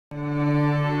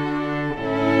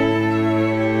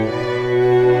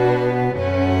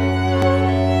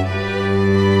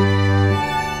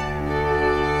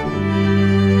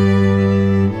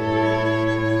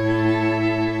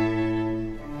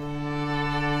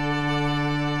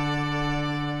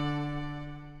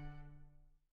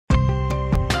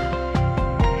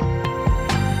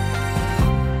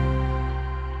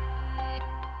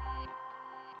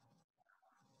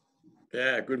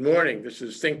Good morning. This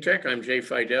is ThinkTech. I'm Jay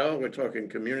Fidell. We're talking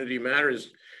community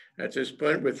matters at this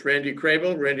point with Randy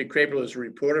Krehbiel. Randy Krehbiel is a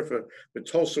reporter for the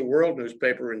Tulsa World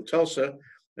newspaper in Tulsa,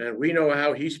 and we know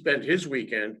how he spent his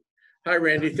weekend. Hi,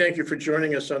 Randy. Thank you for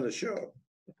joining us on the show.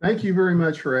 Thank you very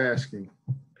much for asking.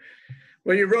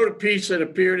 Well, you wrote a piece that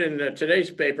appeared in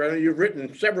today's paper. I mean, you've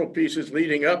written several pieces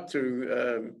leading up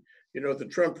to, the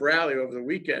Trump rally over the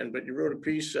weekend, but you wrote a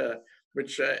piece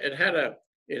which it had a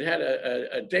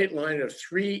dateline of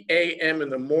 3 a.m. in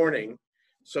the morning.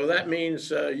 So that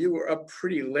means you were up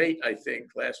pretty late, I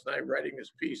think, last night writing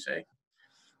this piece, eh?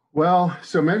 Well,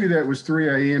 so maybe that was 3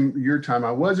 a.m. your time.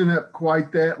 I wasn't up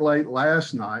quite that late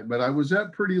last night, but I was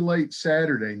up pretty late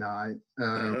Saturday night,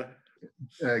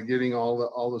 getting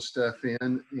all the stuff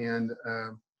in. And,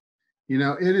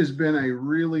 it has been a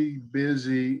really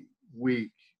busy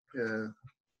week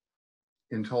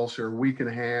in Tulsa, a week and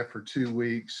a half or 2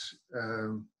 weeks.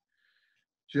 A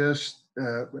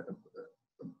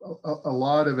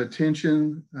lot of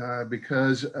attention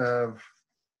because of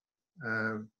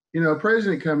a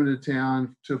president coming to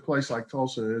town, to a place like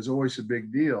Tulsa, is always a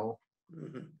big deal.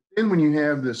 Mm-hmm. Then when you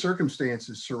have the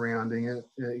circumstances surrounding it,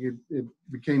 it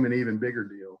became an even bigger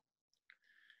deal.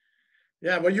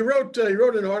 Yeah, well, you wrote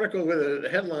an article with a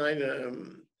headline.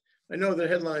 I know the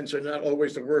headlines are not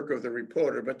always the work of the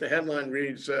reporter, but the headline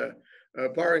reads,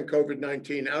 barring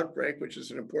COVID-19 outbreak, which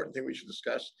is an important thing we should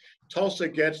discuss, Tulsa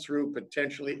gets through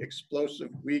potentially explosive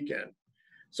weekend.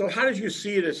 So how did you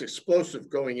see it as explosive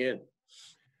going in?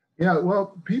 Yeah,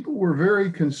 well, people were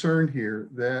very concerned here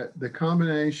that the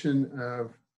combination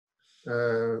of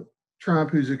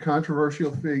Trump, who's a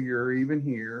controversial figure even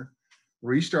here,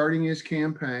 restarting his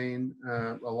campaign,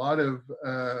 a lot of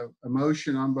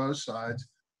emotion on both sides,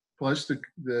 plus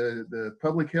the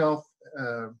public health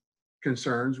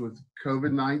concerns with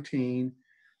COVID-19,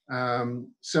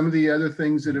 some of the other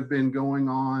things that have been going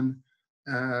on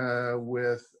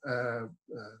with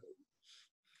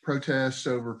protests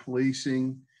over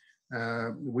policing.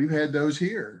 We've had those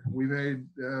here. We've had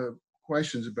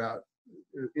questions about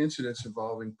incidents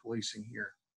involving policing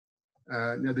here.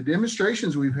 Now, the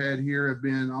demonstrations we've had here have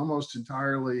been almost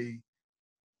entirely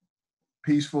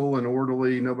peaceful and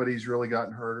orderly. Nobody's really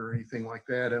gotten hurt or anything like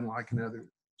that, unlike in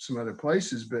some other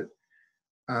places. But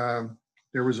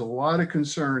there was a lot of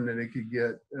concern that it could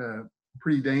get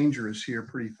pretty dangerous here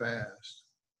pretty fast.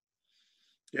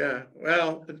 Yeah,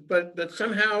 well, but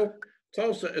somehow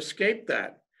Tulsa escaped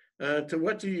that. To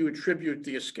what do you attribute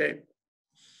the escape?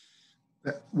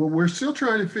 Well, we're still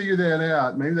trying to figure that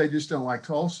out. Maybe they just don't like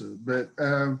Tulsa, but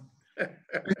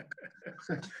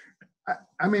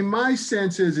I mean, my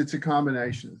sense is it's a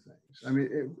combination of things. I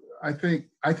mean, I think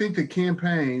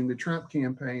the Trump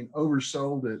campaign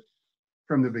oversold it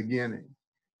from the beginning.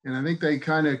 And I think they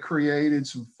kind of created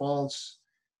some false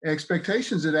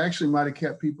expectations that actually might have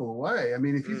kept people away. I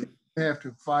mean, if you think you have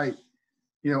to fight,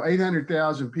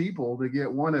 800,000 people to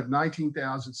get one of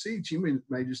 19,000 seats, you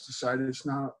may just decide it's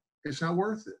not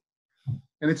worth it.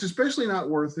 And it's especially not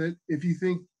worth it if you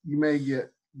think you may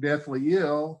get deathly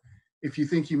ill, if you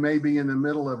think you may be in the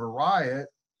middle of a riot,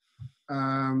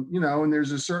 and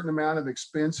there's a certain amount of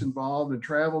expense involved, and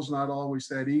travel's not always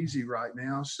that easy right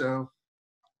now. So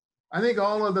I think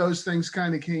all of those things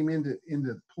kind of came into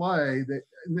play.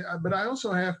 But I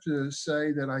also have to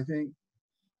say that I think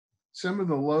some of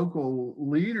the local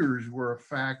leaders were a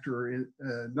factor, in,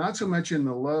 not so much in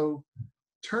the low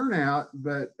turnout,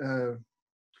 but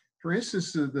for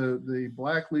instance, the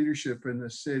Black leadership in the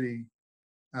city,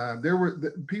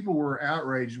 people were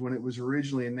outraged when it was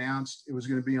originally announced it was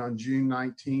going to be on June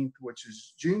 19th, which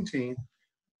is Juneteenth,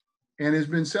 and has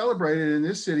been celebrated in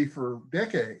this city for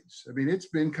decades. I mean, it's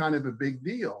been kind of a big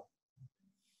deal.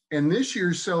 And this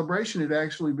year's celebration had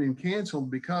actually been canceled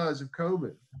because of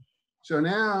COVID. So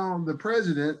now the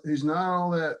president, who's not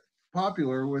all that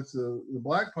popular with the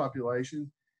Black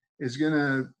population, is going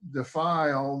to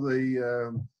defy all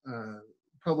the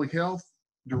public health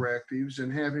directives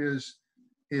and have his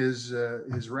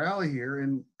rally here.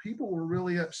 And people were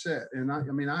really upset. And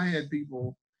I had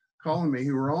people calling me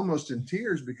who were almost in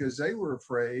tears because they were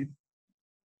afraid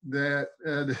that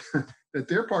that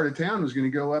their part of town was going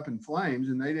to go up in flames,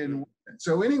 and they didn't want it.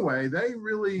 So anyway, they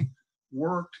really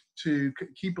worked to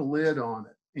keep a lid on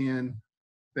it, and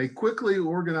they quickly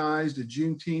organized a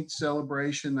Juneteenth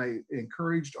celebration. They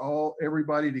encouraged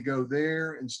everybody to go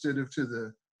there instead of to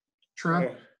the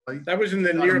Trump. That was in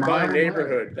the nearby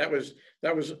neighborhood. That was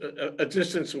a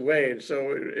distance away, and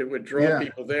so it would draw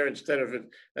people there instead of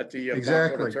at the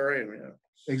auditorium. Yeah.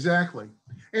 Exactly.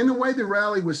 And the way the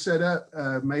rally was set up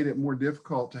made it more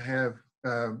difficult to have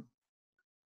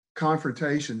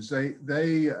confrontations.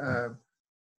 They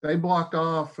they blocked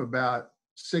off about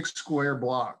 6 square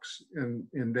blocks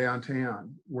in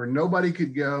downtown where nobody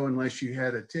could go unless you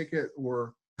had a ticket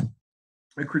or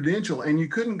a credential, and you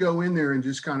couldn't go in there and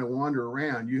just kind of wander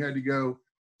around. You had to go,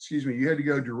 you had to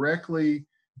go directly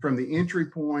from the entry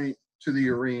point to the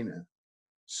arena.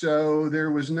 So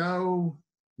there was no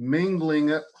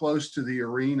mingling up close to the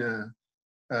arena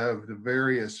of the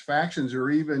various factions or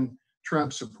even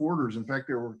Trump supporters. In fact,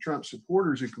 there were Trump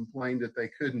supporters who complained that they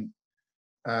couldn't,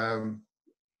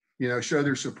 show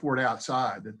their support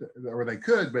outside, or they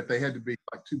could, but they had to be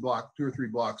like 2 or 3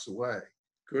 blocks away.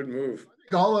 Good move.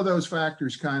 All of those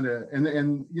factors kind of, and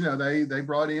they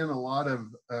brought in a lot of,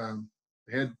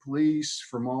 they had police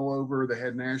from all over. They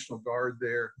had National Guard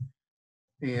there,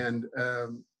 and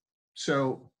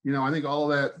so I think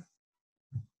all of that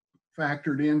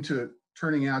factored into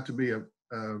turning out to be a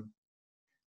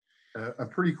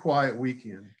pretty quiet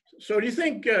weekend. So do you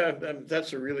think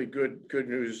that's a really good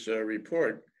news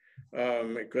report?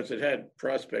 Because it had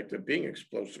prospect of being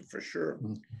explosive for sure.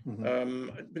 Mm-hmm.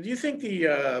 But do you think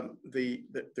the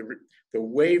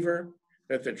waiver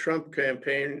that the Trump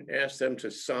campaign asked them to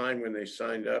sign when they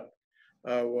signed up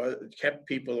kept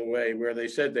people away, where they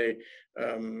said they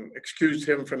excused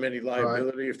him from any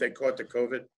liability if they caught the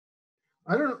COVID?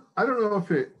 I don't know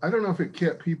if it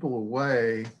kept people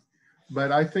away,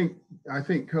 but I think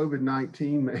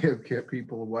COVID-19 may have kept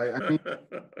people away. I mean,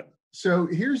 so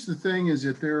here's the thing: is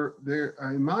that there,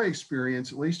 in my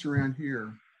experience, at least around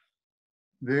here,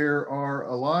 there are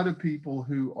a lot of people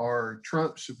who are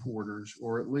Trump supporters,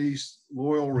 or at least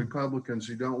loyal Republicans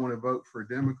who don't want to vote for a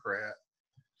Democrat,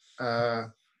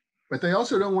 but they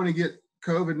also don't want to get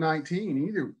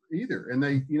COVID-19 either. And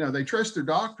they trust their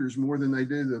doctors more than they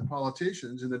do the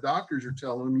politicians, and the doctors are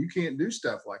telling them you can't do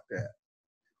stuff like that.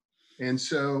 And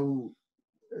so,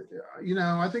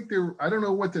 I think I don't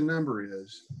know what the number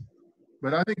is,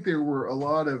 but I think there were a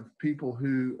lot of people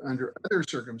who, under other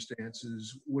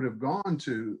circumstances, would have gone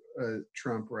to a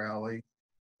Trump rally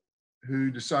who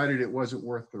decided it wasn't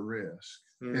worth the risk.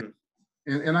 Mm.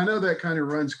 And I know that kind of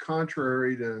runs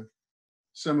contrary to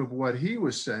some of what he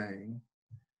was saying,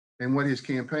 and what his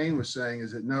campaign was saying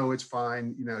is that, no, it's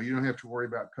fine. You don't have to worry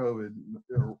about COVID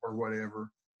or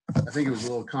whatever. I think it was a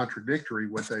little contradictory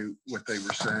what they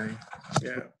were saying.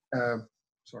 Yeah.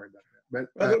 Sorry about that.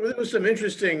 But there was some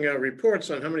interesting reports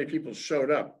on how many people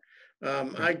showed up.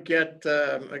 I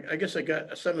guess I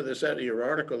got some of this out of your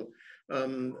article.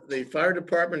 The fire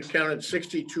department counted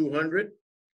 6,200.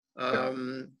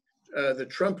 The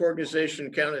Trump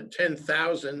organization counted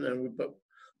 10,000, and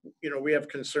we have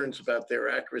concerns about their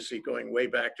accuracy going way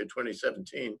back to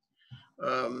 2017.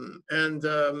 And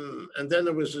then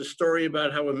there was a story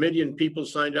about how 1 million people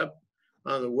signed up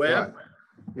on the web.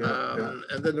 Right.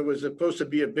 And then there was supposed to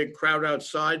be a big crowd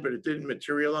outside, but it didn't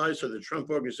materialize. So the Trump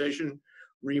organization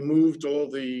removed all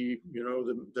the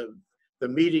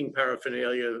meeting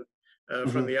paraphernalia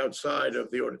from the outside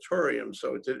of the auditorium,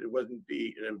 so it wouldn't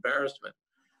be an embarrassment.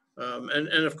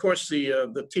 And of course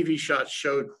the TV shots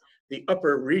showed the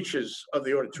upper reaches of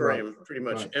the auditorium pretty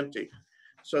much empty.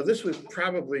 So this was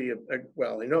probably I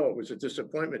know it was a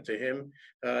disappointment to him.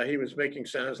 He was making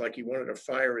sounds like he wanted to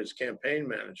fire his campaign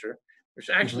manager, which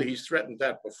actually he's threatened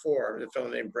that before. A fellow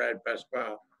named Brad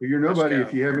Pascal. You're nobody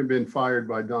if you haven't been fired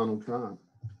by Donald Trump.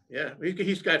 Yeah,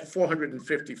 he's got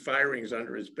 450 firings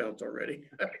under his belt already.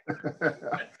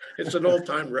 It's an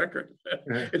all-time record.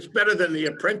 It's better than The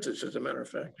Apprentice, as a matter of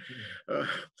fact.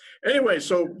 Anyway,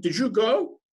 so did you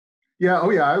go? Yeah. Oh,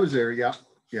 yeah. I was there. Yeah.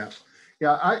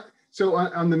 So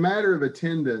on the matter of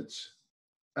attendance,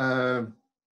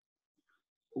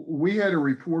 we had a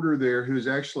reporter there who's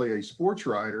actually a sports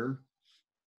writer.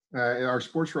 Our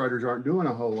sports writers aren't doing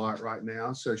a whole lot right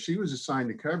now, so she was assigned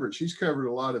to cover it. She's covered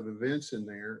a lot of events in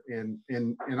there, and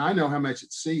I know how much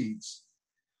it seats.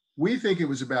 We think it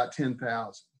was about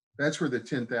 10,000. That's where the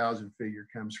 10,000 figure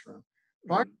comes from.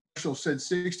 Fire Marshal said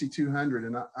 6,200,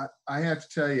 and I have to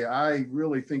tell you, I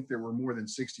really think there were more than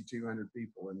 6,200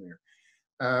 people in there.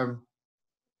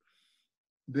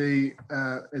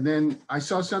 And then I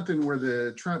saw something where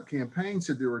the Trump campaign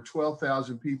said there were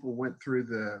 12,000 people went through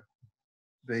the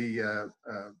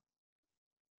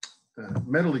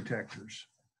metal detectors.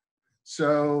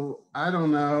 So I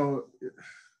don't know,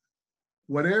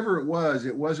 whatever it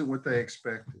wasn't what they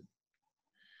expected.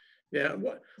 Yeah.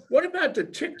 What about the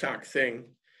TikTok thing?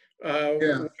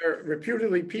 Where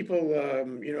reputedly people,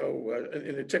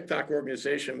 in the TikTok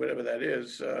organization, whatever that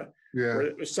is,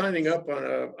 were signing up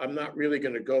on I'm not really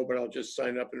going to go, but I'll just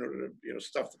sign up in order to,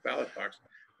 stuff the ballot box.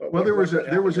 Well, there was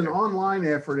an online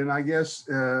effort, and I guess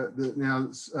now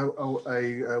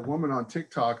a woman on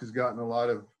TikTok has gotten a lot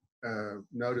of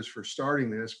notice for starting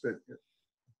this, but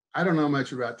I don't know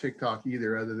much about TikTok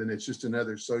either, other than it's just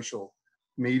another social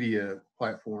media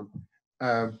platform.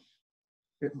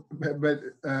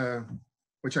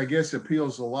 Which I guess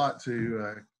appeals a lot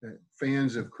to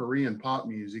fans of Korean pop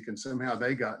music, and somehow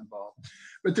they got involved.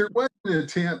 But there was an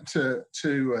attempt to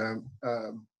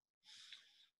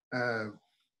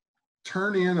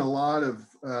turn in a lot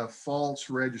of false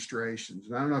registrations.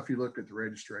 And I don't know if you looked at the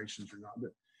registrations or not,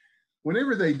 but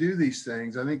whenever they do these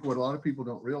things, I think what a lot of people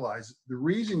don't realize, the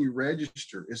reason you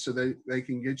register is so they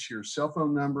can get your cell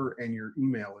phone number and your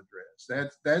email address.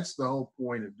 That's the whole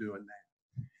point of doing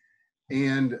that.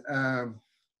 And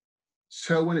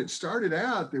so when it started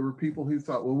out, there were people who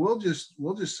thought, well, we'll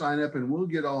just sign up and we'll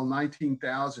get all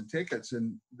 19,000 tickets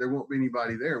and there won't be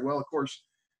anybody there. Well, of course,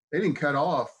 they didn't cut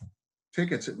off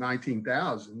tickets at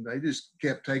 19,000. They just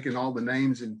kept taking all the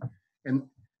names and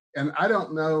I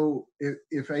don't know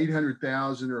if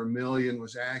 800,000 or 1 million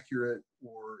was accurate,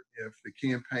 or if the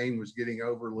campaign was getting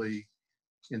overly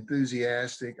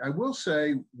enthusiastic. I will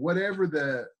say whatever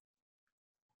the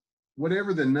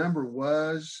number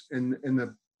was,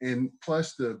 and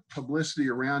plus the publicity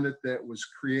around it that was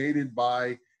created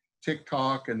by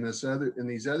TikTok and these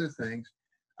other things,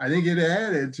 I think it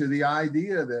added to the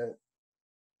idea that,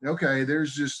 okay,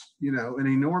 there's just, an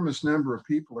enormous number of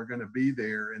people are going to be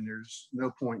there, and there's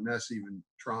no point in us even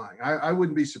trying. I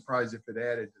wouldn't be surprised if it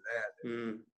added to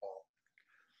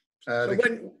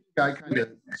that.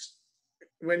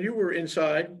 When you were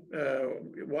inside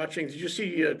watching, did you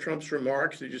see Trump's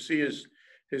remarks? Did you see his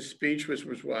speech, which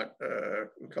was what, a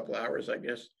couple hours, I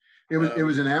guess? It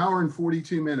was an hour and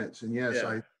 42 minutes, and yes,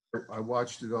 yeah. I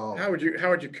watched it all. How would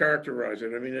you characterize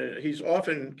it? I mean, he's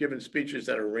often given speeches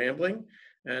that are rambling,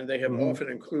 and they have often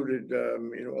included, a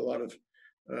lot of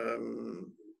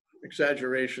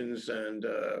exaggerations and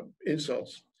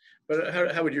insults. But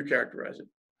how would you characterize it?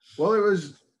 Well, it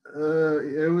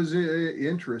was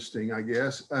interesting, I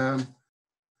guess. I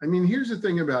mean, here's the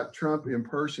thing about Trump in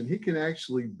person: he can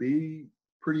actually be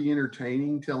pretty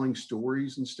entertaining, telling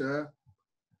stories and stuff.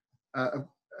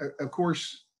 Of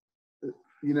course,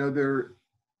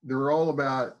 they're all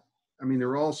about. I mean,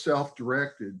 they're all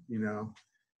self-directed,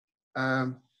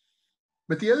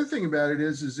 But the other thing about it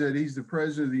is that he's the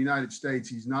president of the United States.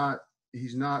 He's not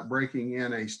breaking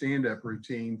in a stand-up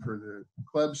routine for the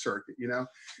club circuit,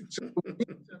 So when he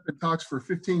talks for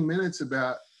 15 minutes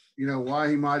about, why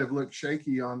he might have looked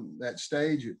shaky on that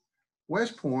stage at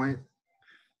West Point,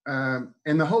 and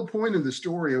the whole point of the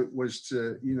story was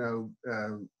to,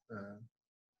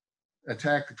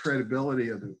 attack the credibility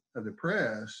of the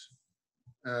press.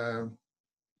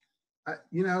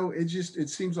 It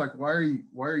seems like, why are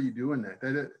you doing that?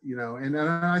 And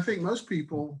I think most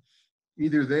people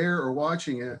either there or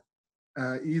watching it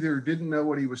either didn't know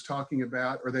what he was talking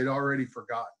about, or they'd already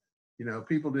forgotten.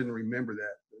 People didn't remember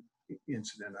that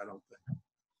incident, I don't think.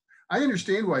 I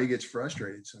understand why he gets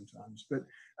frustrated sometimes,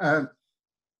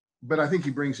 but I think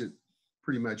he brings it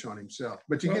pretty much on himself.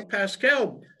 But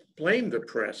Pascal blamed the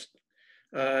press.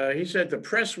 He said the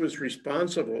press was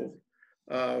responsible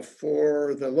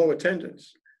for the low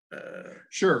attendance.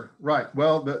 Sure, right.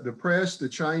 Well, the press, the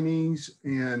Chinese,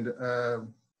 and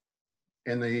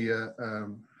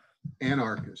the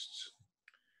anarchists,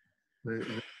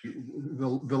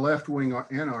 the left-wing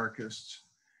anarchists.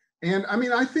 And I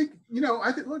mean, I think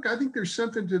there's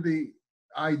something to the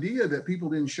idea that people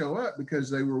didn't show up because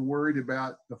they were worried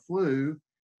about the flu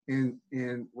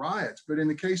and riots. But in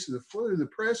the case of the flu, the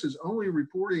press is only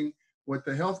reporting what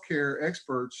the healthcare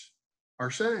experts are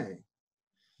saying.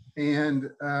 And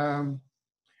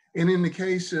in the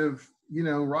case of,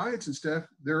 riots and stuff,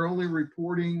 they're only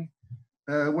reporting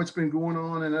what's been going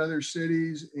on in other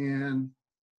cities. And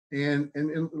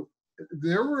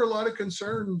there were a lot of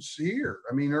concerns here.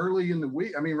 I mean, early in the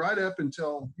week, right up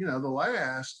until, the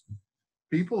last,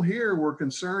 people here were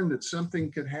concerned that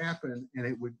something could happen and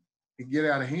it would get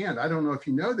out of hand. I don't know if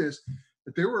you know this,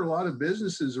 but there were a lot of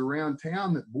businesses around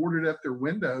town that boarded up their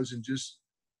windows and just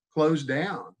closed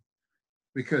down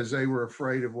because they were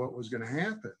afraid of what was going to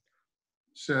happen.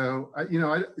 So, I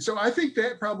think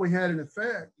that probably had an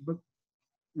effect. But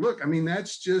look,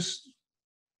 that's just,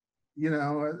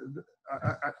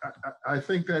 I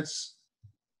think that's,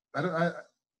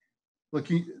 look,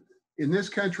 in this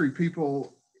country,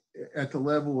 people at the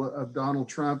level of Donald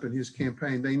Trump and his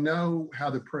campaign, they know how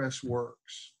the press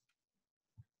works.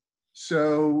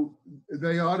 So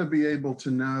they ought to be able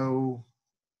to know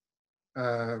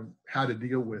how to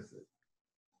deal with it.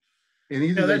 And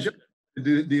either they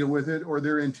don't deal with it, or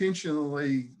they're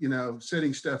intentionally,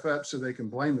 setting stuff up so they can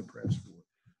blame the press for it.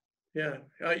 Yeah,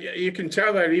 you can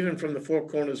tell that even from the four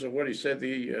corners of what he said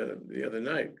the other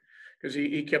night, because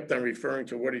he kept on referring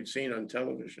to what he'd seen on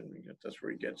television. That's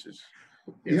where he gets his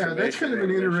information. Yeah, that's kind of an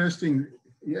interesting,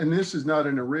 and this is not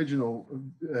an original,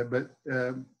 but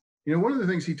you know, one of the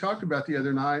things he talked about the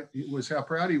other night was how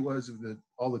proud he was of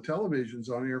all the televisions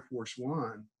on Air Force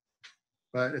One,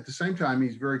 but at the same time,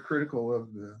 he's very critical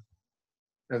of the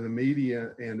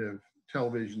media and of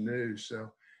television news.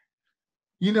 So,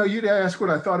 you know, you'd ask what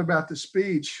I thought about the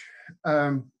speech,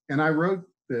 and I wrote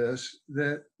this,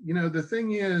 that, you know, the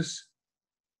thing is,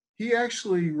 he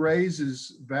actually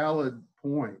raises valid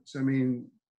points. I mean,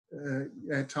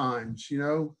 at times, you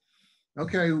know,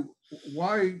 okay,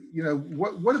 why, you know,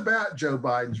 what about Joe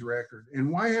Biden's record?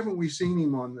 And why haven't we seen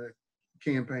him on the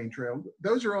campaign trail?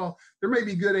 Those are all, there may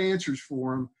be good answers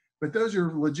for him, but those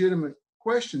are legitimate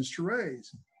questions to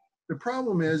raise. The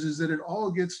problem is that it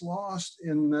all gets lost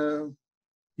in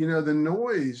you know, the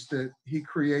noise that he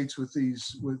creates with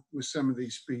some of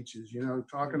these speeches, you know,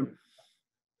 talking about,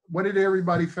 what did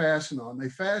everybody fasten on? They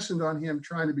fastened on him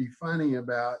trying to be funny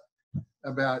about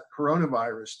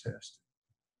coronavirus testing.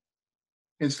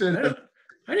 Instead of,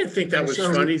 I didn't think that was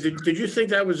funny. Did you think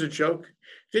that was a joke?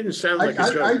 Didn't sound like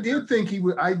a joke. I did think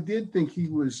he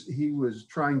was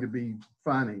trying to be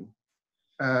funny.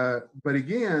 But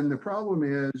again, the problem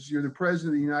is you're the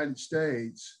president of the United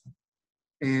States,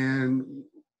 and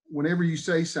whenever you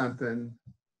say something,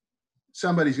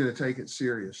 somebody's going to take it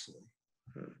seriously.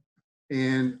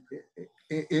 And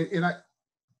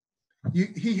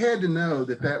he had to know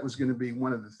that was going to be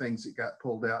one of the things that got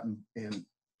pulled out and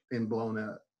blown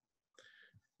up.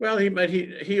 Well,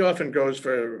 he often goes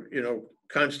for, you know,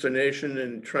 consternation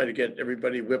and trying to get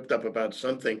everybody whipped up about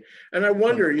something. And I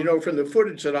wonder, you know, from the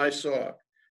footage that I saw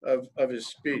of his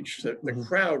speech, that the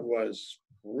crowd was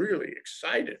really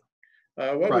excited.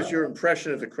 What was your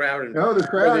impression of the crowd? And the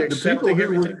crowd, the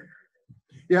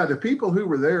people who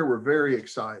were there were very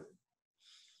excited.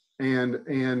 And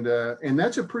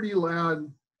that's a pretty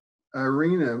loud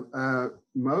arena.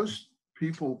 Most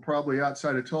people probably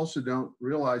outside of Tulsa don't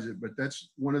realize it, but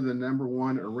that's one of the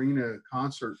 #1 arena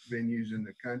concert venues in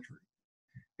the country.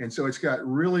 And so it's got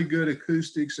really good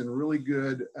acoustics and really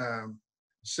good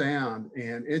sound.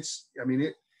 And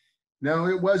no,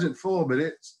 it wasn't full, but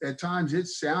at times it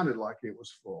sounded like it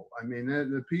was full. I mean,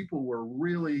 the people who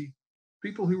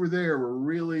were there were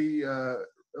really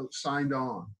signed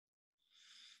on.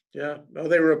 Yeah, no,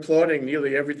 they were applauding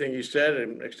nearly everything he said,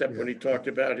 and except when he talked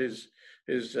about his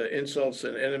insults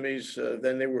and enemies,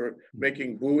 then they were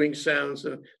making booing sounds,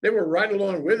 and they were right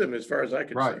along with him as far as I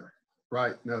could see.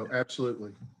 Right. No,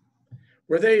 absolutely.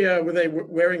 Were they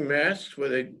wearing masks? Were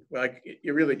they, like,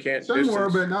 you really can't Some distance? were,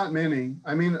 but not many.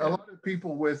 I mean, a lot of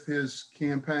people with his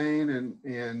campaign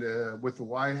and with the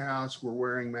White House were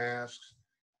wearing masks.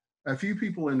 A few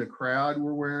people in the crowd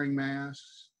were wearing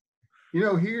masks. You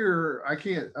know, here, I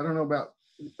don't know about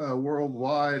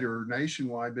worldwide or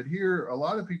nationwide, but here, a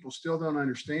lot of people still don't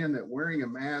understand that wearing a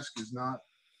mask is not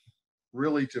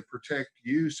really to protect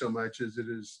you so much as it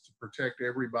is to protect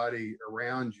everybody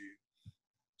around you.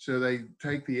 So they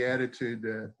take the attitude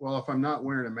that, well, if I'm not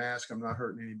wearing a mask, I'm not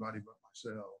hurting anybody but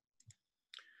myself.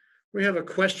 We have a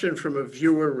question from a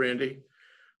viewer, Randy.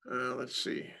 Let's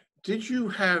see. Did you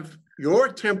have your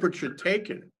temperature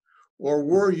taken, or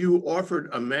were you offered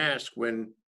a mask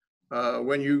when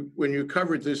you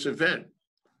covered this event?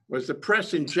 Was the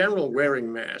press in general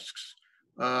wearing masks?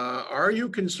 Are you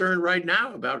concerned right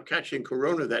now about catching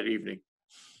corona that evening?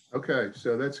 Okay,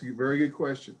 so that's a very good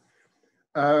question.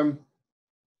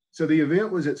 So the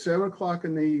event was at 7 o'clock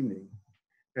in the evening.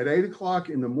 At 8 o'clock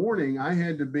in the morning, I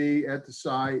had to be at the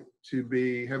site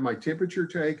to have my temperature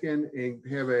taken and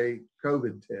have a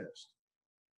COVID test,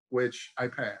 which I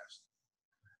passed.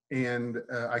 And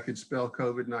I could spell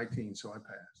COVID-19, so I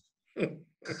passed.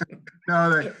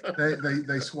 No,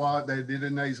 they swabbed, they did a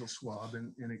nasal swab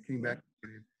and it came back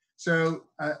negative. So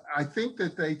I think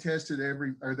that they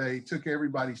they took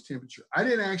everybody's temperature. I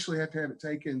didn't actually have to have it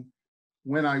taken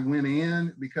when I went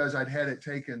in because I'd had it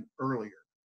taken earlier.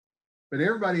 But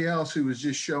everybody else who was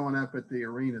just showing up at the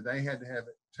arena, they had to have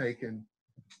it taken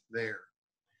there.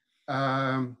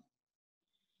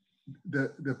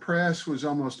 The press was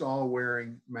almost all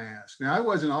wearing masks. Now, I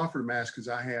wasn't offered a mask because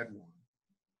I had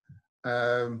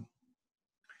one.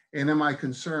 And am I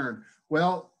concerned?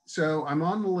 Well, so I'm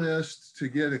on the list to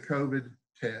get a COVID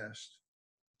test.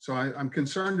 So I'm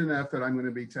concerned enough that I'm going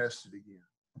to be tested again.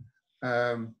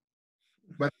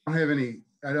 But I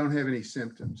don't have any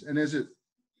symptoms. And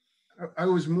I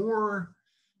was more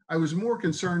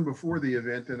concerned before the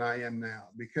event than I am now,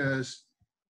 because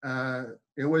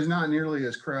it was not nearly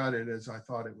as crowded as I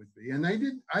thought it would be. And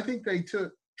I think they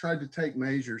tried to take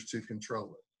measures to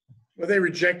control it. Were they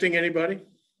rejecting anybody?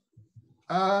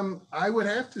 I would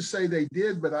have to say they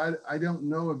did, but I don't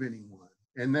know of anyone.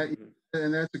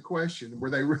 And that's a question. Were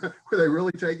they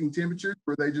really taking temperatures?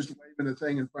 Were they just waving a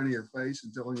thing in front of your face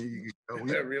and telling you could go in?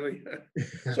 Yeah, really?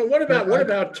 So what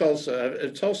about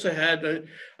Tulsa? Tulsa had,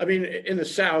 I mean, in the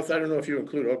South, I don't know if you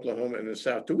include Oklahoma in the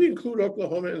South. Do we include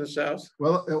Oklahoma in the South?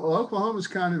 Well, Oklahoma's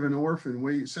kind of an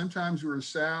orphan. Sometimes we're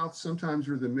South, sometimes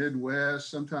we're the Midwest,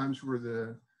 sometimes we're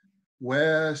the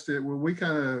West. We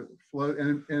kind of float,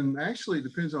 and actually it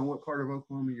depends on what part of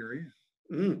Oklahoma you're in.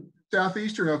 Mm.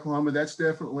 Southeastern Oklahoma, that's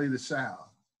definitely the South.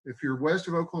 If you're west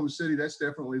of Oklahoma City, that's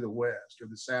definitely the West or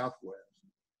the Southwest.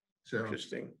 So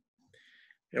interesting.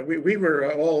 Yeah, we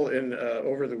were all in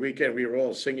over the weekend. We were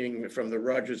all singing from the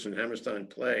Rodgers and Hammerstein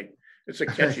play. It's a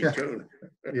catchy tune.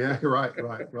 Yeah, right.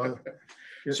 Well,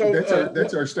 so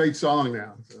that's our state song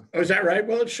now. So. Oh, is that right?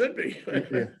 Well, it should be.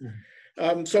 Yeah.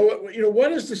 So,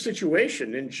 what is the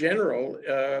situation in general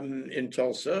in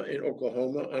Tulsa, in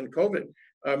Oklahoma, on COVID?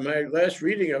 My last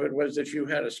reading of it was that you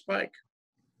had a spike.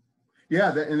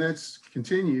 Yeah, and that's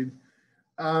continued.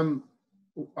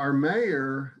 Our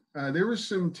mayor, there was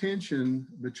some tension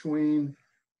between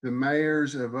the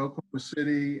mayors of Oklahoma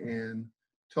City and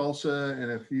Tulsa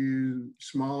and a few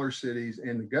smaller cities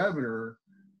and the governor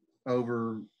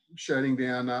over shutting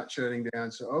down, not shutting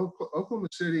down. So Oklahoma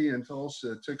City and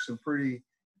Tulsa took some pretty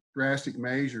drastic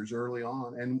measures early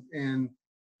on, and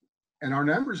our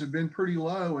numbers have been pretty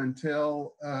low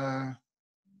until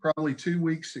probably 2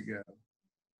 weeks ago.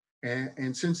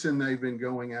 And since then, they've been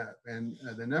going up. And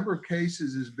the number of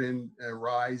cases has been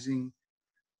rising.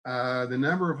 The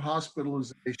number of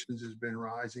hospitalizations has been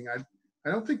rising. I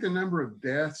don't think the number of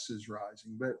deaths is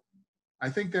rising, but I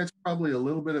think that's probably a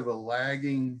little bit of a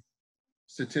lagging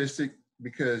statistic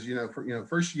because,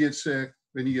 first you get sick,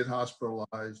 then you get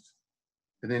hospitalized,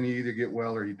 and then you either get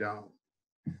well or you don't.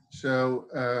 So,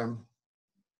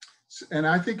 and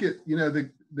I think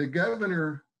the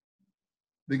governor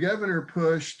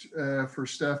pushed for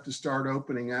stuff to start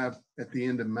opening up at the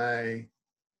end of May.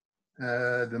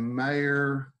 The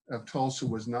mayor of Tulsa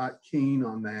was not keen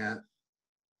on that,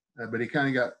 but he kind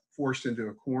of got forced into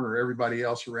a corner. Everybody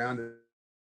else around it.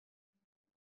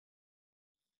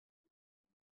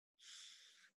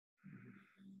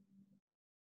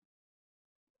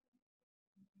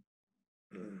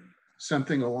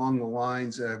 Something along the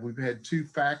lines of we've had two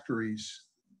factories.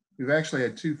 We've actually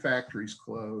had two factories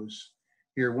close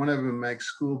here. One of them makes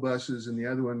school buses and the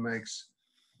other one makes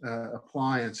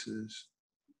appliances.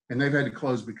 And they've had to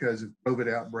close because of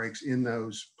COVID outbreaks in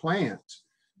those plants.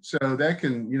 So that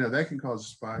can cause a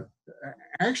spike.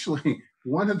 Actually,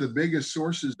 one of the biggest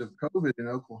sources of COVID in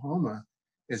Oklahoma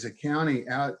is a county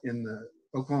out in the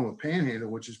Oklahoma Panhandle,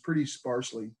 which is pretty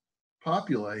sparsely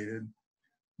populated.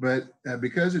 But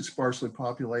because it's sparsely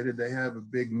populated, they have a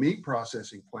big meat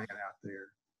processing plant out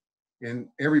there. And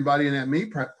everybody in that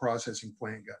meat processing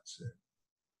plant got sick.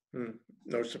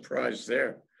 No surprise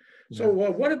there. So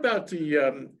what about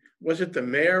was it the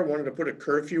mayor wanted to put a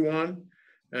curfew on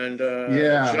and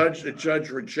a judge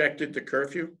rejected the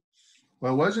curfew?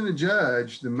 Well, it wasn't a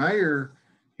judge. The mayor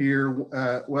here,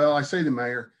 I say the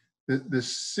mayor, the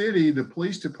city, the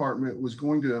police department was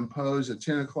going to impose a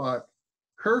 10 o'clock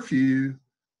curfew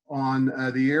on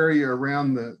the area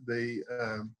around the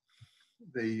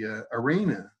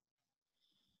arena.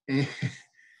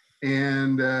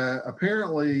 And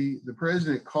apparently the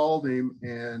president called him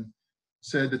and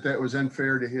said that was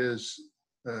unfair to his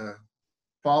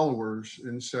followers.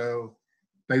 And so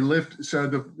they so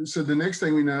the next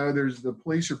thing we know, the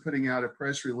police are putting out a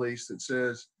press release that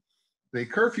says the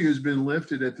curfew has been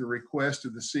lifted at the request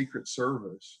of the Secret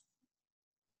Service.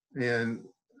 And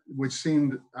which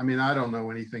seemed, I mean, I don't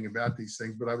know anything about these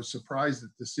things, but I was surprised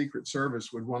that the Secret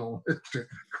Service would want to lift a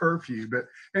curfew. But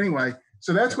anyway,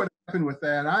 so that's what happened with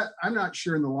that. I'm not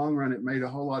sure in the long run it made a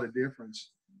whole lot of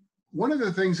difference. One of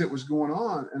the things that was going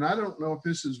on, and I don't know if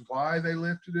this is why they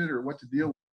lifted it or what to deal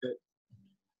with it,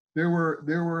 there were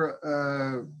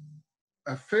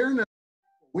a fair number.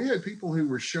 We had people who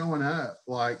were showing up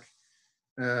like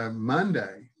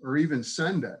Monday or even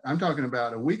Sunday. I'm talking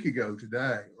about a week ago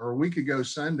today or a week ago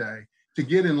Sunday to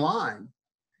get in line.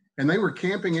 And they were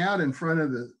camping out in front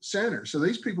of the center. So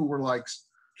these people were like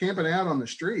camping out on the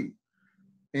street.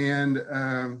 And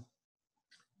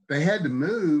they had to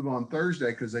move on Thursday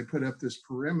because they put up this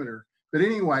perimeter. But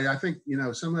anyway, I think,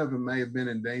 some of them may have been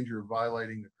in danger of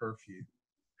violating the curfew.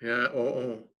 Yeah.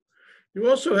 You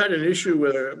also had an issue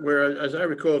where, as I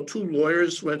recall, two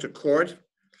lawyers went to court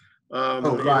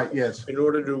Right, yes. in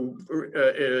order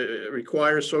to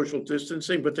require social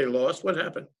distancing, but they lost. What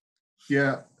happened?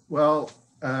 Yeah, well,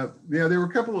 yeah, there were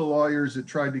a couple of lawyers that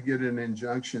tried to get an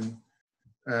injunction,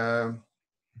 and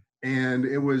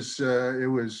it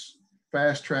was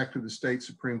fast tracked to the state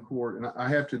Supreme Court. And I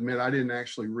have to admit, I didn't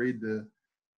actually read the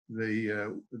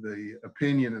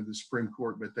opinion of the Supreme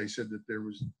Court, but they said that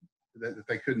that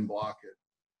they couldn't block it.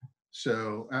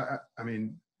 So I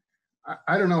mean,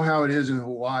 I don't know how it is in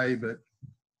Hawaii, but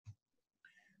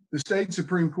the state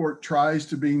Supreme Court tries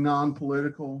to be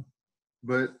non-political,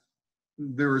 but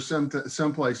there are some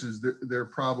places they're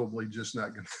probably just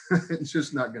not going to, it's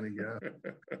just not going to go.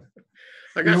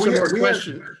 I got some more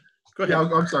questions. Go ahead. Yeah,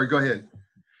 I'm sorry, go ahead.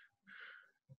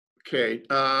 Okay.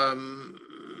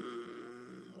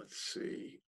 Let's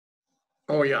see.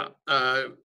 Oh yeah.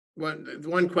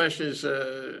 One question is,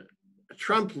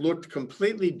 Trump looked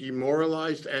completely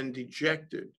demoralized and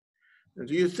dejected.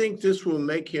 Do you think this will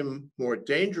make him more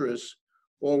dangerous,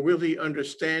 or will he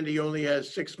understand he only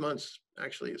has 6 months,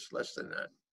 actually it's less than that,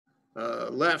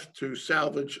 left to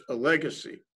salvage a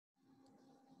legacy?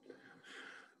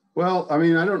 Well, I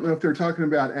mean, I don't know if they're talking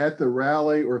about at the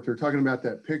rally or if they're talking about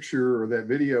that picture or that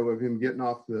video of him getting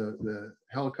off the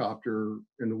helicopter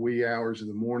in the wee hours of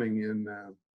the morning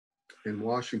in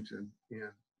Washington. And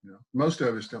you know, most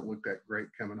of us don't look that great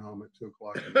coming home at 2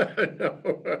 o'clock. No.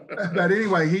 But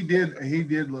anyway, he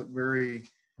did look very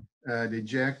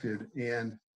dejected,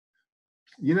 and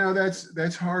you know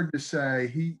that's hard to say.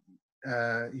 He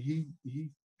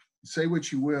say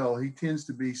what you will, he tends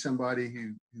to be somebody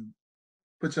who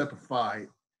puts up a fight.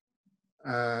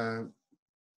 I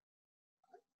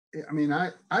mean,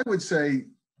 I would say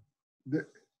that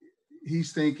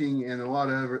he's thinking, and a lot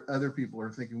of other people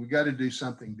are thinking, we got to do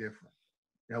something different.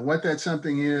 Now, what that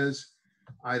something is,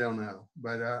 I don't know,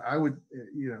 but I would,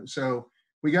 you know, so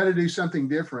we got to do something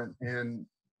different, and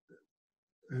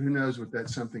who knows what that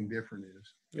something different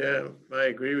is. Yeah, I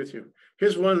agree with you.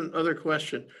 Here's one other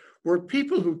question. Were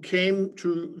people who came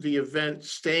to the event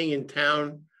staying in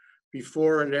town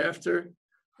before and after?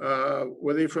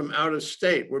 Were they from out of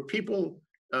state? Were people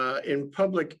in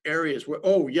public areas?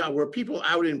 Were people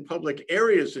out in public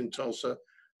areas in Tulsa,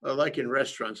 like in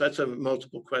restaurants? That's a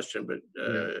multiple question, but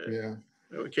yeah.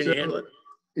 Can you handle it?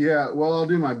 Yeah, well, I'll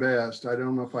do my best. I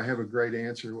don't know if I have a great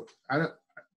answer.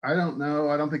 I don't know.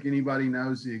 I don't think anybody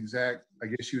knows the exact, I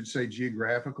guess you would say,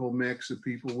 geographical mix of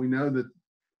people. We know that,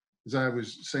 as I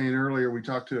was saying earlier, we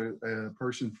talked to a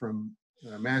person from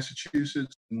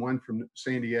Massachusetts and one from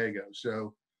San Diego.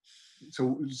 So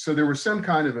there was some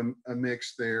kind of a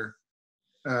mix there.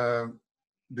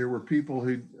 There were people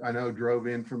who I know drove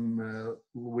in from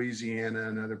Louisiana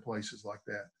and other places like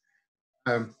that.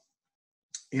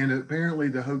 And apparently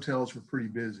the hotels were pretty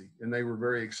busy, and they were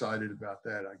very excited about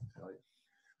that, I can tell you.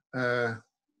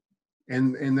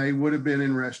 And they would have been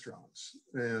in restaurants.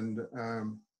 And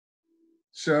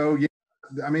so, yeah,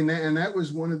 I mean, and that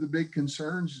was one of the big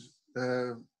concerns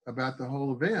about the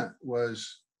whole event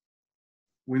was,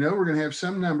 we know we're going to have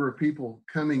some number of people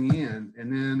coming in,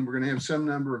 and then we're going to have some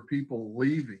number of people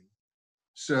leaving.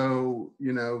 So,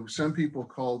 you know, some people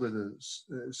called it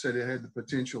said it had the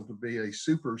potential to be a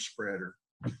super spreader.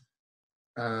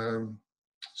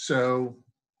 So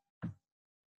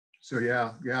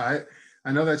yeah,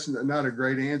 I know that's not a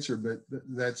great answer, but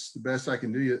that's the best I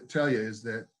can tell you is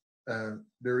that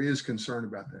there is concern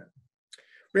about that.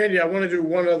 Randy, I want to do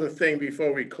one other thing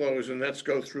before we close, and let's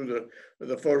go through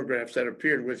the photographs that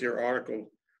appeared with your article.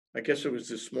 I guess it was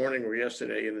this morning or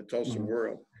yesterday in the Tulsa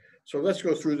World. So let's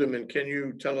go through them, and can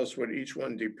you tell us what each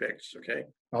one depicts, okay?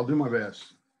 I'll do my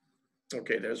best.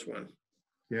 Okay, there's one.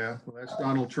 Yeah, well, that's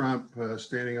Donald Trump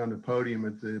standing on the podium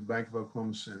at the Bank of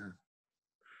Oklahoma Center.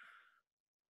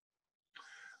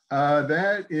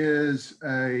 That is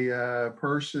a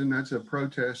person, that's a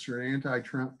protester, an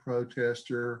anti-Trump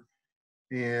protester.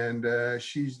 And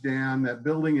she's down, that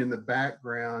building in the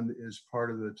background is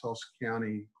part of the Tulsa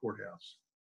County Courthouse.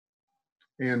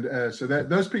 And so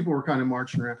those people were kind of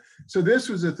marching around. So this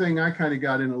was the thing I kind of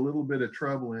got in a little bit of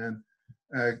trouble in.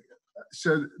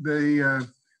 So the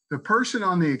person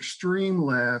on the extreme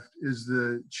left is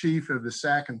the chief of the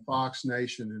Sac and Fox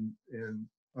Nation in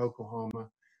Oklahoma.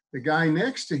 The guy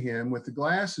next to him with the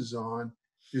glasses on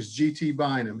is G.T.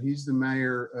 Bynum. He's the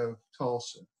mayor of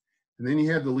Tulsa. And then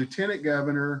you have the lieutenant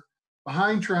governor.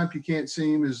 Behind Trump, you can't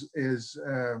see him, is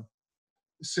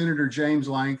Senator James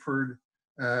Lankford.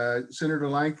 Senator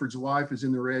Lankford's wife is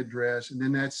in the red dress. And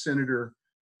then that's Senator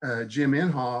Jim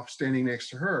Inhofe standing next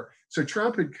to her. So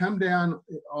Trump had come down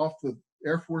off the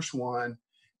Air Force One,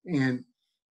 and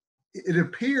it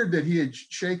appeared that he had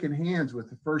shaken hands with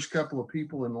the first couple of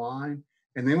people in line.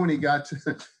 And then when he got to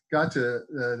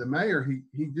the mayor,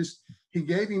 he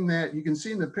gave him that. You can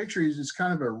see in the picture, he's just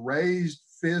kind of a raised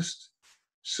fist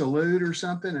salute or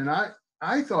something. And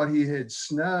I thought he had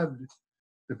snubbed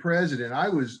the president.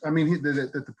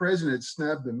 That the president had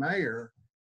snubbed the mayor.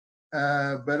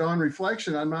 But on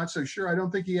reflection, I'm not so sure. I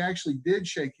don't think he actually did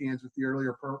shake hands with the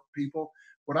earlier people.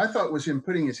 What I thought was him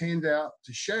putting his hand out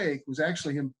to shake was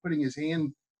actually him putting his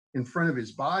hand in front of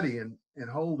his body and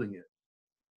holding it.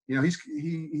 You know,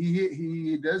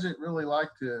 he doesn't really like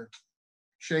to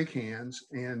shake hands,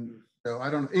 and so I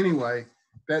don't. Anyway,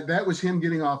 that was him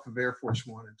getting off of Air Force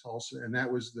One in Tulsa, and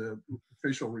that was the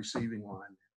official receiving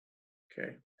line.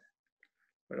 Okay.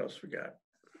 What else we got?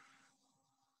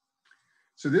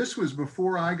 So this was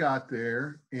before I got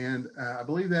there, and I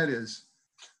believe that's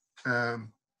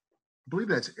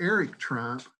Eric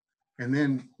Trump, and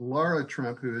then Laura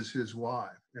Trump, who is his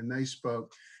wife, and they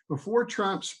spoke. Before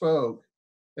Trump spoke,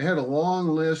 they had a long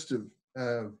list of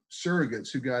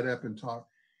surrogates who got up and talked.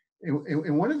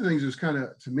 And one of the things that was kind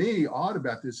of, to me, odd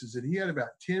about this is that he had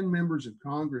about 10 members of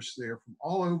Congress there from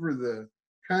all over the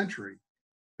country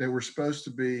that were supposed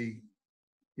to be,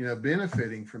 you know,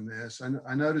 benefiting from this.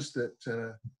 I noticed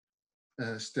that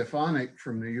Stefanik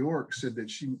from New York said that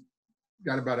she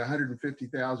got about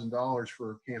 $150,000 for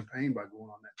her campaign by going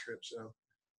on that trip. So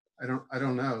I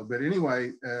don't know, but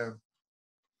anyway,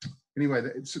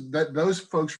 those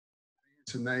folks,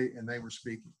 and they were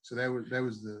speaking. So that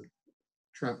was the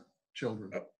Trump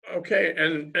children. Okay,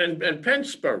 and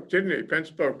Pence spoke, didn't he? Pence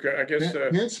spoke, I guess.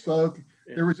 Pence spoke.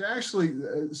 Yeah. There was actually,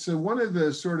 so one of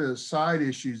the sort of side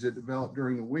issues that developed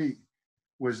during the week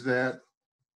was that,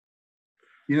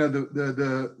 you know,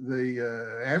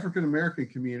 the African American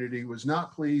community was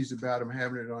not pleased about him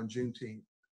having it on Juneteenth.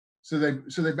 So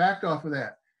they backed off of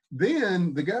that.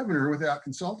 Then the governor, without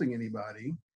consulting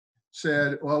anybody,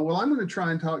 said, well, I'm going to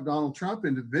try and talk Donald Trump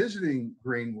into visiting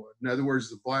Greenwood. In other words,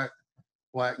 the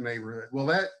black neighborhood. Well,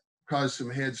 that caused some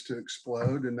heads to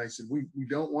explode, and they said, we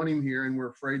don't want him here, and we're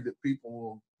afraid that people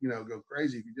will, you know, go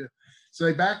crazy if you do. So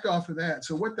they backed off of that.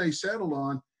 So what they settled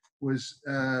on was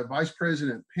Vice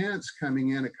President Pence coming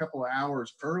in a couple of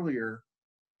hours earlier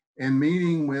and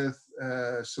meeting with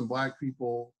some black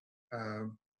people,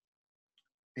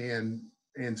 and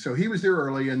so he was there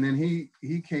early, and then he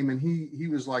came and he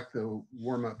was like the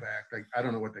warm-up act. Like, I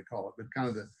don't know what they call it, but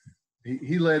kind of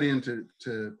he led into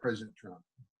President Trump.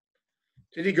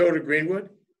 Did he go to Greenwood?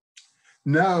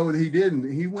 No, he didn't.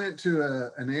 He went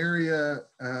to an area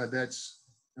that's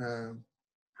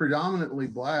predominantly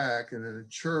black, and at a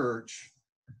church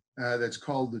that's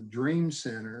called the Dream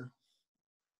Center,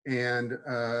 and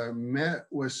met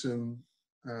with some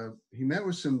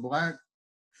black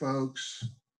folks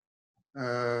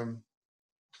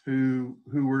who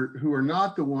are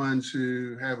not the ones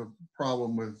who have a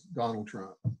problem with Donald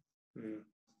Trump.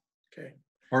 Okay.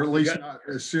 Or at least not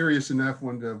a serious enough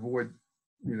one to avoid,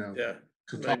 you know. Yeah,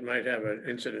 might have an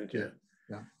incident. Yeah.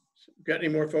 Got any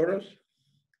more photos?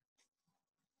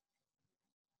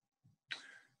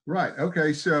 Right.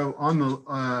 Okay. So on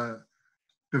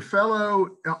the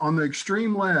fellow on the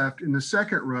extreme left in the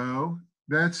second row,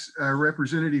 that's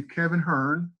Representative Kevin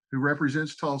Hern, who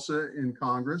represents Tulsa in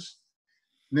Congress.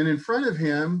 And then in front of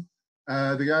him,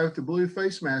 the guy with the blue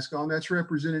face mask on, that's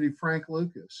Representative Frank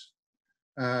Lucas.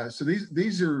 So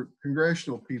these are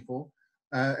congressional people.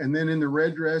 And then in the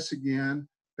red dress again,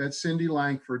 that's Cindy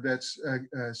Langford. That's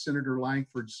Senator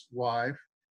Langford's wife.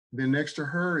 Then next to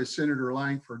her is Senator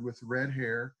Langford with red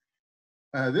hair.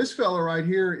 This fellow right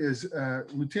here is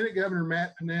Lieutenant Governor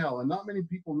Matt Pinnell, and not many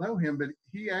people know him, but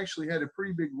he actually had a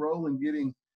pretty big role in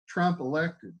getting Trump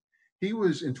elected. He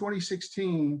was in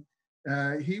 2016.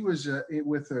 He was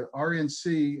with the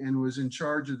RNC and was in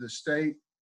charge of the state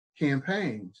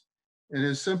campaigns. And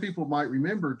as some people might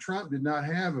remember, Trump did not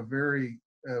have a very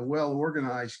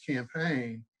well-organized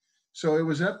campaign. So it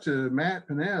was up to Matt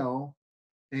Pinnell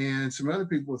and some other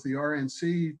people with the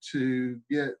RNC to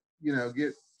get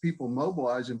people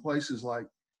mobilized in places like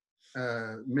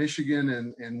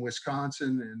Michigan and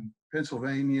Wisconsin and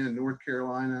Pennsylvania and North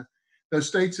Carolina, those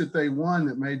states that they won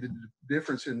that made the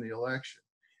difference in the election.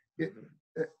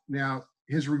 Now,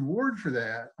 his reward for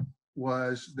that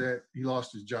was that he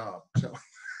lost his job. So.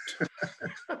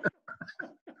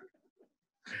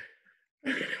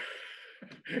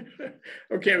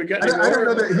 Okay, we got. I don't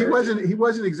know that he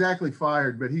wasn't exactly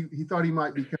fired, but he thought he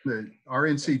might become the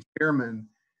RNC chairman,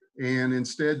 and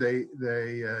instead they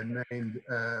named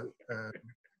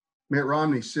Mitt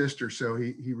Romney's sister, so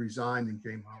he resigned and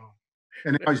came home,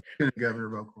 and now he's the governor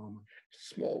of Oklahoma.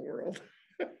 Small world.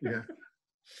 Yeah.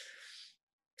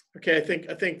 Okay, I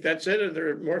think that's it. Are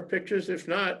there more pictures? If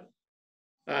not,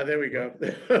 There we go.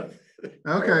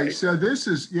 Okay, Right. so this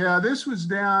was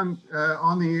down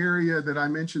on the area that I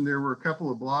mentioned. There were a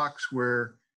couple of blocks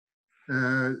where,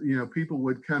 people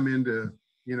would come into,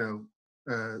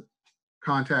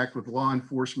 contact with law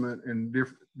enforcement and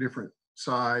different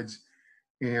sides.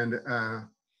 And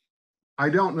I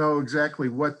don't know exactly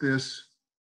what this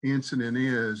incident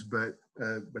is, but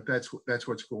that's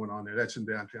what's going on there. That's in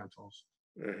downtown Tulsa.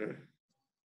 Mhm.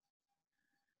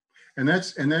 And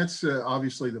that's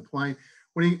obviously the plane.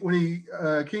 When he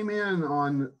came in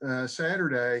on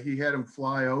Saturday, he had him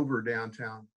fly over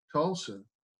downtown Tulsa,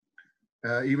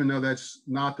 even though that's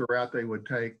not the route they would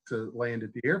take to land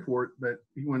at the airport. But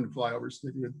he wanted to fly over, so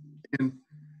they did. And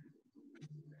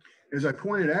as I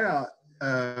pointed out,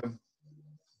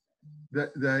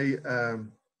 that they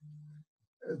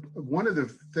one of the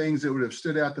things that would have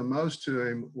stood out the most to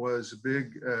him was a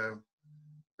big.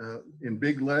 In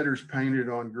big letters painted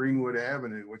on Greenwood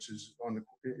Avenue, which is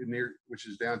which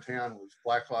is downtown, was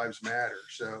Black Lives Matter.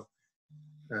 So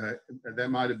that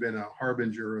might have been a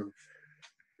harbinger of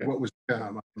what was to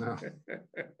come. I don't know.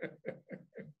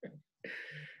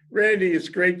 Randy, it's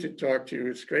great to talk to you.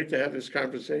 It's great to have this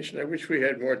conversation. I wish we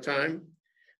had more time.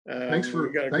 Thanks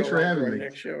for having me.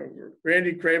 Next show.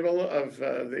 Randy Krehbiel of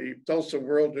the Tulsa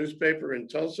World newspaper in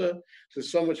Tulsa.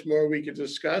 There's so much more we could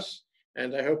discuss,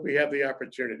 and I hope we have the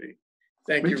opportunity.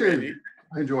 Thank you, Me too. Randy.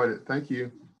 I enjoyed it. Thank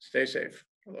you. Stay safe.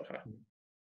 Aloha.